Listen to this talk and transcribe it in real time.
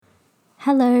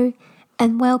Hello,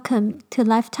 and welcome to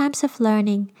Lifetimes of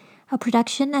Learning, a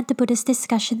production at the Buddhist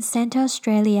Discussion Centre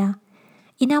Australia.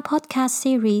 In our podcast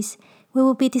series, we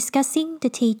will be discussing the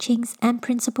teachings and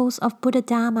principles of Buddha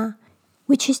Dharma,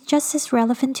 which is just as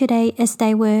relevant today as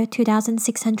they were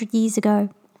 2,600 years ago.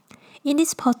 In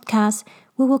this podcast,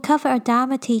 we will cover a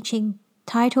Dharma teaching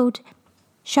titled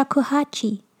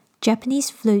Shakuhachi, Japanese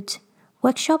Flute,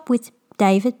 Workshop with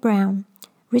David Brown,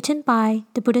 written by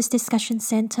the Buddhist Discussion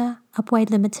Centre, Upway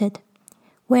Limited.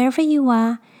 Wherever you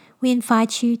are, we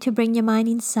invite you to bring your mind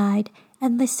inside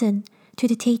and listen to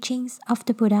the teachings of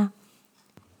the Buddha.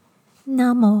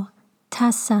 Namo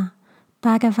Tassa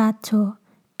Bhagavato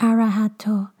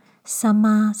Arahato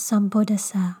Samma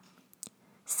Sambuddhassa.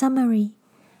 Summary: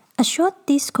 a short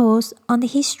discourse on the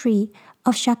history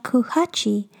of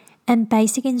Shakuhachi and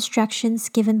basic instructions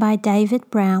given by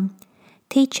David Brown,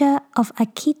 teacher of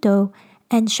Aikido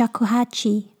and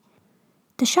Shakuhachi.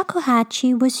 The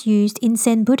Shakuhachi was used in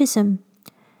Zen Buddhism,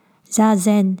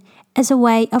 Zazen, as a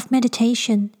way of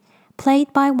meditation,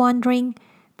 played by wandering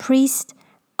priests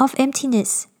of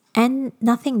emptiness and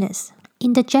nothingness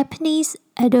in the Japanese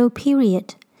Edo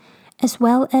period, as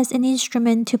well as an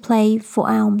instrument to play for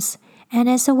alms and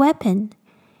as a weapon.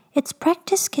 Its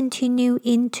practice continued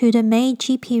into the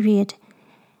Meiji period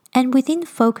and within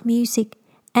folk music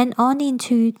and on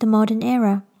into the modern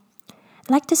era.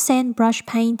 Like the Zen brush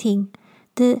painting,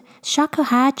 the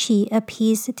Shakuhachi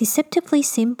appears deceptively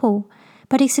simple,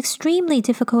 but is extremely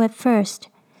difficult at first.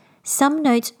 Some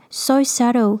notes so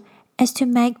subtle as to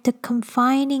make the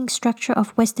confining structure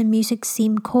of Western music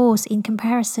seem coarse in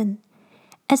comparison.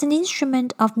 As an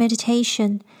instrument of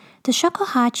meditation, the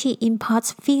Shakuhachi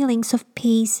imparts feelings of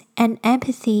peace and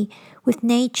empathy with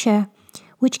nature,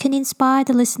 which can inspire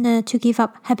the listener to give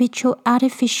up habitual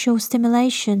artificial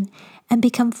stimulation and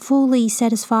become fully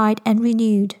satisfied and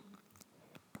renewed.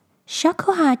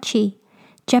 Shakuhachi,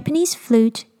 Japanese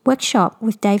Flute, Workshop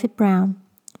with David Brown.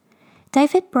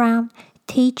 David Brown,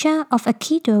 teacher of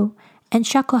Aikido and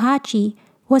Shakuhachi,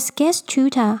 was guest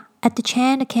tutor at the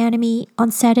Chan Academy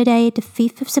on Saturday, the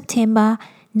 5th of September,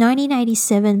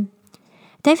 1987.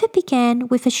 David began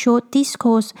with a short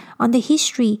discourse on the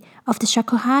history of the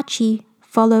Shakuhachi,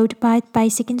 followed by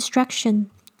basic instruction.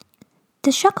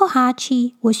 The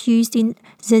Shakuhachi was used in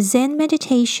Zazen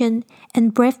meditation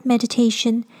and breath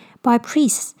meditation by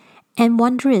priests and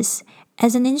wanderers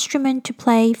as an instrument to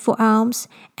play for alms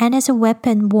and as a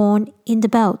weapon worn in the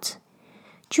belt.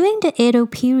 During the Edo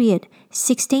period,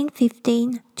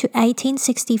 1615 to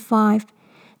 1865,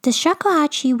 the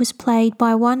Shakuhachi was played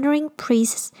by wandering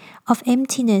priests of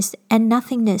emptiness and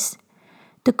nothingness,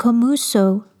 the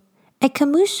Komuso. A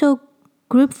Komuso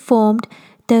group formed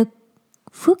the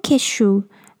Fukkeshu,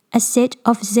 a set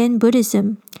of Zen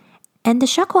Buddhism, and the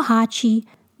Shakuhachi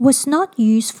was not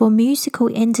used for musical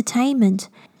entertainment,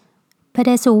 but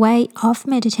as a way of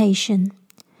meditation.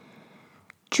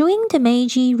 During the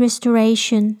Meiji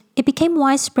Restoration, it became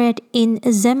widespread in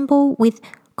ensemble with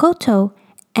koto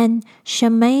and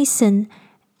shamisen,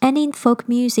 and in folk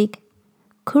music.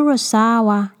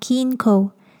 Kurosawa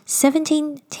Kinko,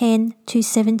 1710 to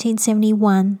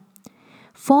 1771.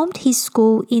 Formed his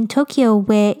school in Tokyo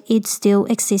where it still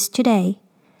exists today.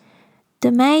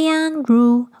 The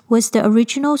Meian-ryu was the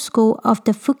original school of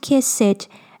the Fukkien set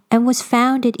and was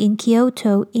founded in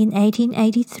Kyoto in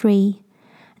 1883.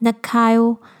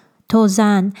 Nakao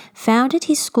Tozan founded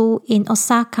his school in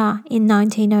Osaka in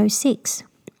 1906.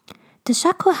 The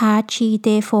Shakuhachi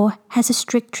therefore has a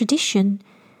strict tradition,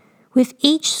 with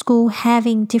each school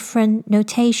having different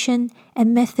notation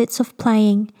and methods of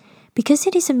playing. Because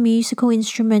it is a musical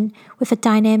instrument with a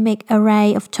dynamic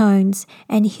array of tones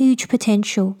and huge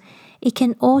potential, it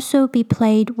can also be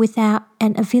played without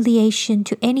an affiliation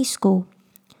to any school.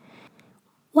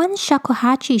 One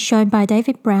shakuhachi shown by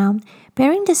David Brown,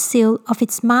 bearing the seal of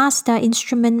its master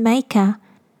instrument maker,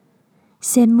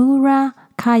 Semura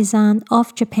Kaizan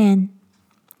of Japan,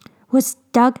 was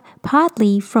dug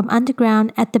partly from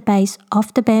underground at the base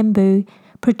of the bamboo,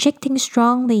 projecting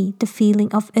strongly the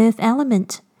feeling of earth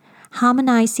element,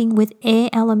 harmonizing with air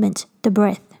element, the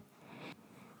breath.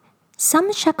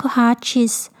 Some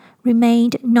shakuhachis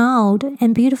remained gnarled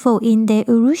and beautiful in their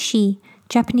urushi,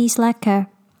 Japanese lacquer.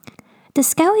 The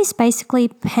scale is basically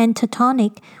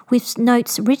pentatonic with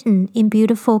notes written in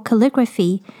beautiful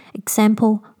calligraphy.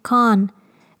 Example, kan.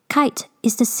 Kite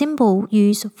is the symbol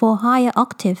used for higher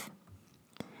octave.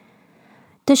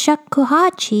 The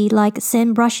shakuhachi, like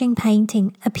Zen brushing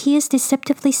painting, appears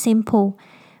deceptively simple,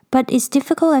 but is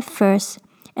difficult at first.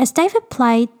 As David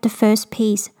played the first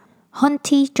piece,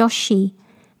 Honti Joshi,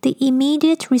 the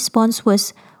immediate response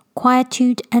was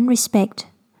quietude and respect.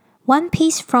 One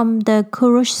piece from the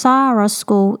Kurosawa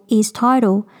school is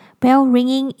titled Bell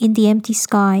Ringing in the Empty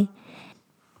Sky.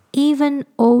 Even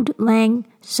Auld Lang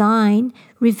Syne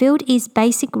revealed its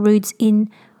basic roots in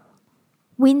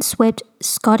windswept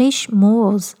Scottish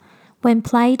moors when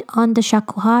played on the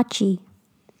shakuhachi.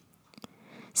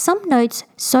 Some notes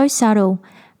so subtle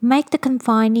make the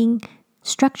confining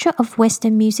structure of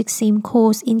Western music seem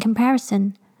coarse in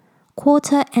comparison.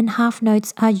 Quarter and half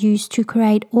notes are used to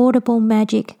create audible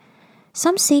magic.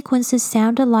 Some sequences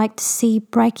sounded like the sea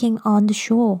breaking on the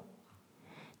shore.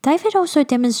 David also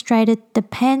demonstrated the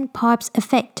pan-pipes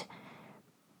effect,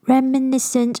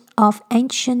 reminiscent of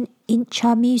ancient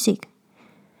Inca music.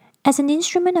 As an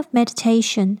instrument of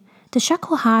meditation, the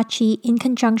shakuhachi, in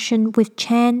conjunction with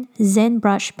Chan Zen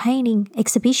brush painting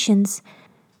exhibitions,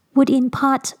 would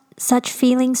impart such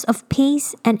feelings of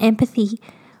peace and empathy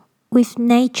with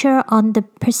nature on the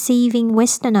perceiving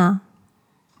Westerner.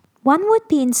 One would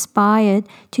be inspired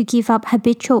to give up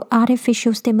habitual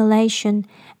artificial stimulation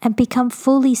and become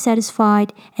fully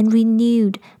satisfied and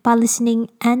renewed by listening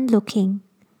and looking.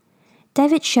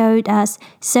 David showed us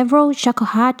several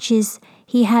shakuhachis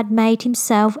he had made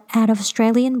himself out of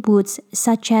Australian woods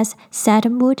such as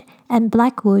satinwood and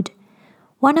blackwood,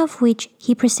 one of which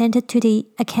he presented to the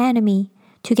Academy,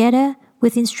 together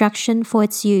with instruction for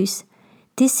its use.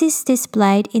 This is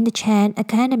displayed in the Chan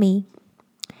Academy.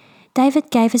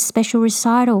 David gave a special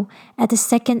recital at the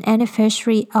second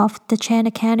anniversary of the Chan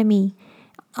Academy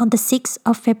on the 6th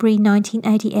of February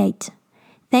 1988.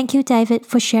 Thank you, David,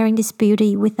 for sharing this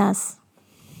beauty with us.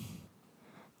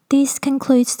 This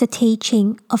concludes the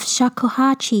teaching of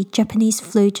Shakuhachi Japanese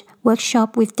Flute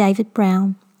workshop with David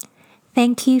Brown.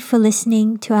 Thank you for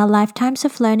listening to our Lifetimes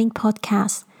of Learning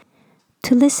podcast.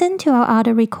 To listen to our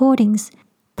other recordings,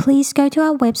 please go to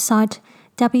our website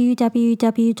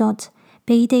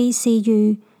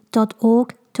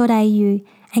www.bdcu.org.au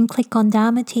and click on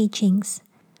Dharma Teachings.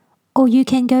 Or you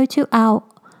can go to our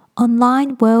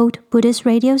online World Buddhist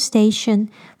Radio station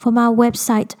from our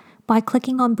website by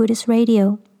clicking on Buddhist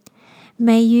Radio.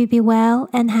 May you be well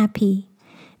and happy.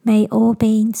 May all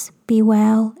beings be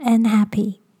well and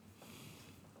happy.